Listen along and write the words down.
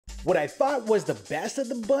What I thought was the best of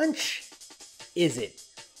the bunch isn't.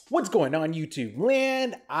 What's going on, YouTube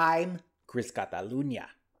land? I'm ChrisCataluna.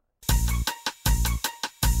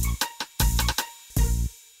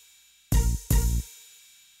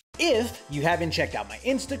 If you haven't checked out my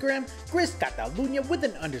Instagram, ChrisCataluna with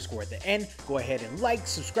an underscore at the end, go ahead and like,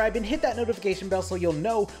 subscribe, and hit that notification bell so you'll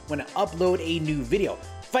know when I upload a new video.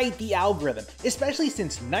 Fight the algorithm, especially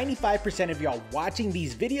since 95% of y'all watching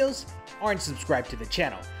these videos aren't subscribed to the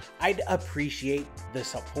channel. I'd appreciate the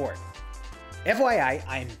support. FYI,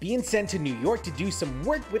 I'm being sent to New York to do some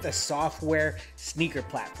work with a software sneaker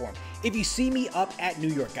platform. If you see me up at New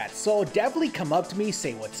York at Seoul, definitely come up to me,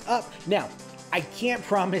 say what's up. Now, I can't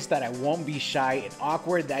promise that I won't be shy and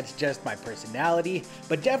awkward, that's just my personality,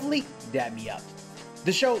 but definitely dab me up.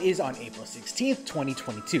 The show is on April 16th,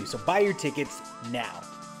 2022, so buy your tickets now.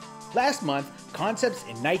 Last month, Concepts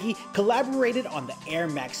and Nike collaborated on the Air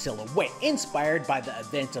Max silhouette inspired by the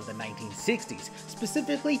events of the 1960s,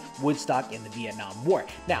 specifically Woodstock and the Vietnam War.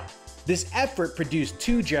 Now, this effort produced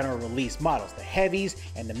two general release models, the Heavies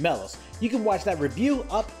and the Mellows. You can watch that review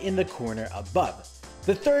up in the corner above.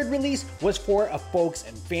 The third release was for a folks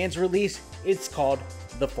and fans release. It's called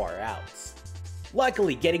the Far Outs.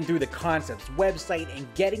 Luckily, getting through the Concepts website and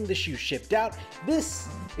getting the shoe shipped out, this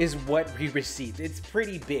is what we received. It's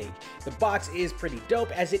pretty big. The box is pretty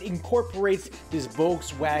dope as it incorporates this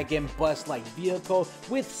Volkswagen bus-like vehicle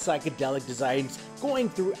with psychedelic designs going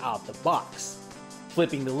throughout the box.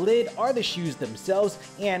 Flipping the lid are the shoes themselves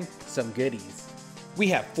and some goodies. We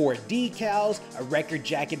have 4 decals, a record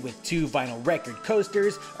jacket with 2 vinyl record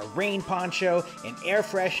coasters, a rain poncho, an air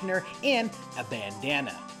freshener, and a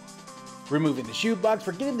bandana. Removing the shoe box,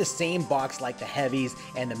 we're getting the same box like the Heavies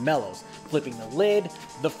and the Mellows. Flipping the lid,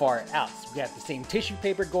 the Far Outs. We have the same tissue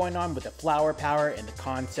paper going on with the flower power and the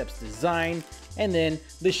Concepts design, and then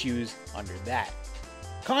the shoes under that.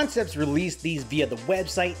 Concepts released these via the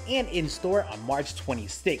website and in-store on March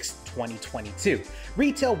 26, 2022.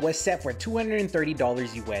 Retail was set for $230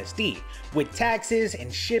 USD. With taxes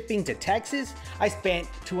and shipping to Texas, I spent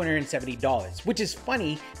 $270, which is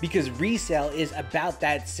funny because resale is about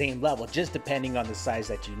that same level, just depending on the size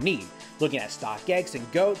that you need. Looking at StockX and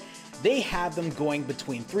GOAT, they have them going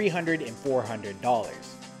between $300 and $400.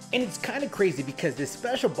 And it's kind of crazy because this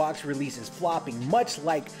special box release is flopping much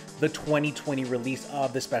like the 2020 release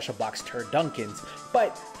of the special box Turdunkins,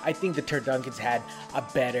 but I think the Turdunkins had a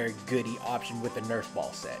better goodie option with the Nerf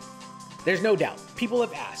ball set. There's no doubt, people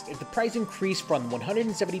have asked if the price increase from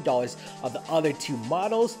 $170 of the other two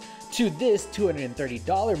models to this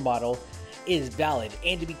 $230 model is valid,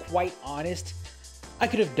 and to be quite honest, I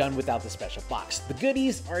could have done without the special box. The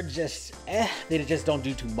goodies are just they just don't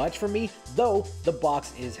do too much for me, though the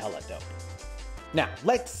box is hella dope. Now,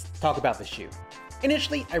 let's talk about the shoe.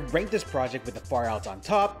 Initially, I ranked this project with the Far Outs on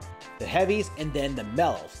top, the Heavies, and then the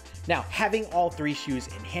Mellows. Now, having all 3 shoes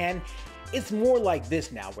in hand, it's more like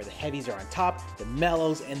this now, where the Heavies are on top, the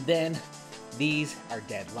Mellows, and then these are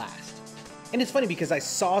dead last. And it's funny because I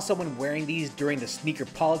saw someone wearing these during the Sneaker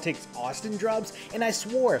Politics Austin drops, and I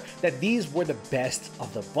swore that these were the best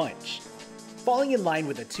of the bunch. Falling in line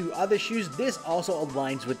with the 2 other shoes, this also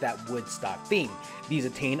aligns with that Woodstock theme. These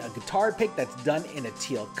attain a guitar pick that's done in a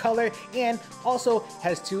teal color and also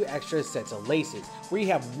has 2 extra sets of laces, where you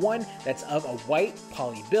have one that's of a white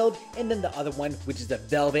poly build and then the other one which is a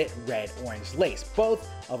velvet red-orange lace, both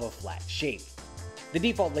of a flat shape. The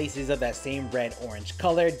default lace is of that same red-orange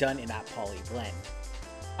color done in that poly blend.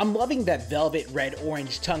 I'm loving that velvet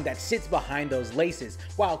red-orange tongue that sits behind those laces,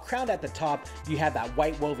 while crowned at the top you have that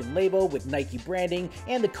white woven label with Nike branding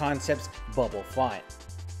and the Concepts bubble font.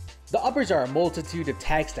 The uppers are a multitude of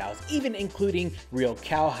textiles, even including real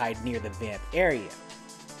cowhide near the vamp area.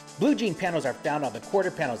 Blue jean panels are found on the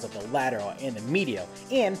quarter panels of the lateral and the medial,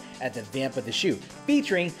 and at the vamp of the shoe,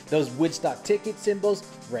 featuring those Woodstock ticket symbols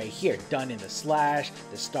right here, done in the slash,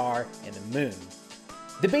 the star, and the moon.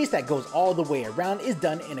 The base that goes all the way around is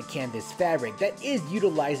done in a canvas fabric that is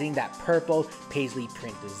utilizing that purple paisley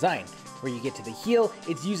print design. Where you get to the heel,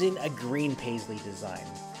 it's using a green paisley design.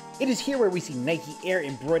 It is here where we see Nike Air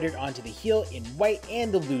embroidered onto the heel in white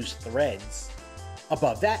and the loose threads.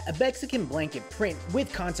 Above that, a Mexican blanket print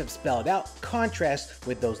with Concepts spelled out contrasts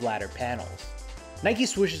with those latter panels. Nike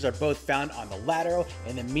swooshes are both found on the lateral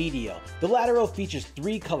and the medial. The lateral features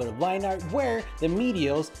 3 color line art, where the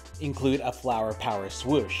medials include a flower power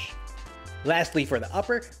swoosh. Lastly, for the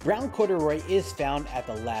upper, brown corduroy is found at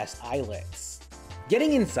the last eyelets.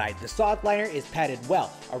 Getting inside, the sock liner is padded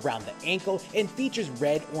well around the ankle and features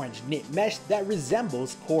red-orange knit mesh that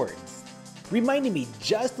resembles cords. Reminding me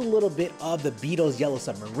just a little bit of the Beatles' Yellow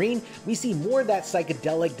Submarine, we see more of that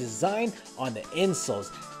psychedelic design on the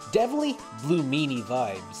insoles. Definitely Blue Meanie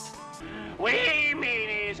vibes. We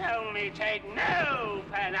meanies only take no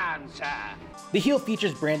for an answer. The heel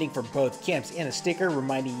features branding for both camps and a sticker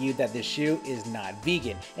reminding you that this shoe is not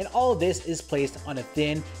vegan, and all of this is placed on a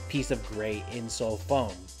thin piece of gray insole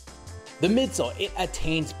foam. The midsole, it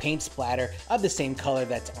attains paint splatter of the same color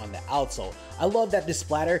that's on the outsole. I love that this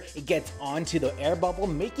splatter, it gets onto the air bubble,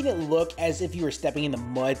 making it look as if you were stepping in the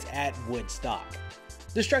muds at Woodstock.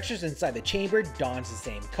 The structures inside the chamber dons the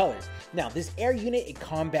same colors. Now this air unit, it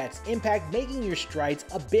combats impact, making your strides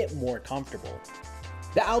a bit more comfortable.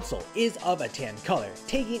 The outsole is of a tan color,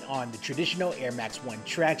 taking on the traditional Air Max 1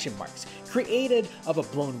 traction marks. Created of a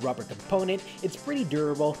blown rubber component, it's pretty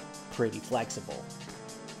durable, pretty flexible.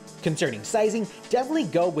 Concerning sizing, definitely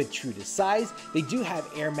go with true to size. They do have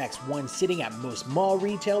Air Max 1 sitting at most mall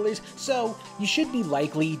retailers, so you should be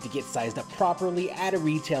likely to get sized up properly at a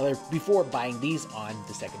retailer before buying these on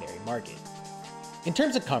the secondary market. In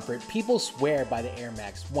terms of comfort, people swear by the Air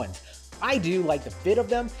Max 1s. I do like the fit of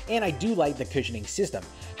them, and I do like the cushioning system.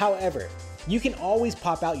 However, you can always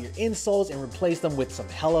pop out your insoles and replace them with some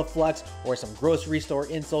Hella Flux or some grocery store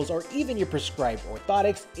insoles, or even your prescribed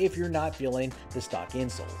orthotics if you're not feeling the stock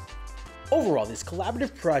insoles. Overall, this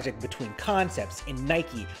collaborative project between Concepts and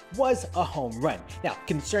Nike was a home run. Now,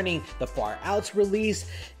 concerning the Far Outs release,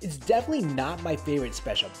 it's definitely not my favorite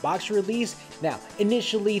special box release. Now,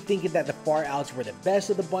 initially thinking that the Far Outs were the best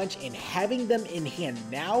of the bunch, and having them in hand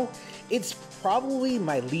now, it's probably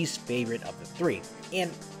my least favorite of the three. And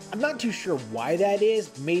I'm not too sure why that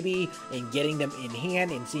is. Maybe in getting them in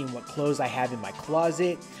hand and seeing what clothes I have in my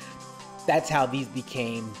closet, that's how these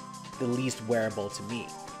became the least wearable to me.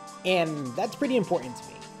 And that's pretty important to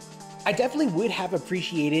me. I definitely would have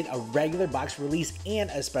appreciated a regular box release and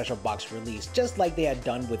a special box release, just like they had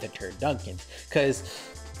done with the Turd Dunkins, because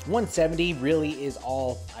 $170 really is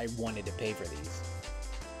all I wanted to pay for these.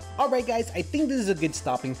 Alright guys, I think this is a good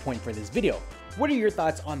stopping point for this video. What are your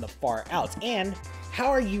thoughts on the Far Outs, and how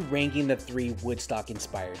are you ranking the 3 Woodstock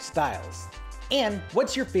inspired styles? And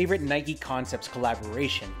what's your favorite Nike Concepts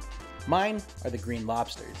collaboration? Mine are the Green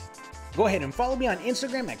Lobsters. Go ahead and follow me on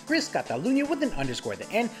Instagram at ChrisCataluna with an underscore at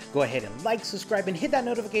the end. Go ahead and like, subscribe, and hit that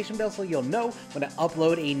notification bell so you'll know when I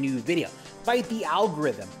upload a new video. Fight the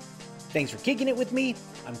algorithm. Thanks for kicking it with me.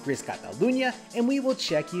 I'm ChrisCataluna, and we will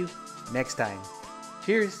check you next time.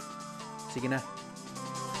 Cheers. Sige na.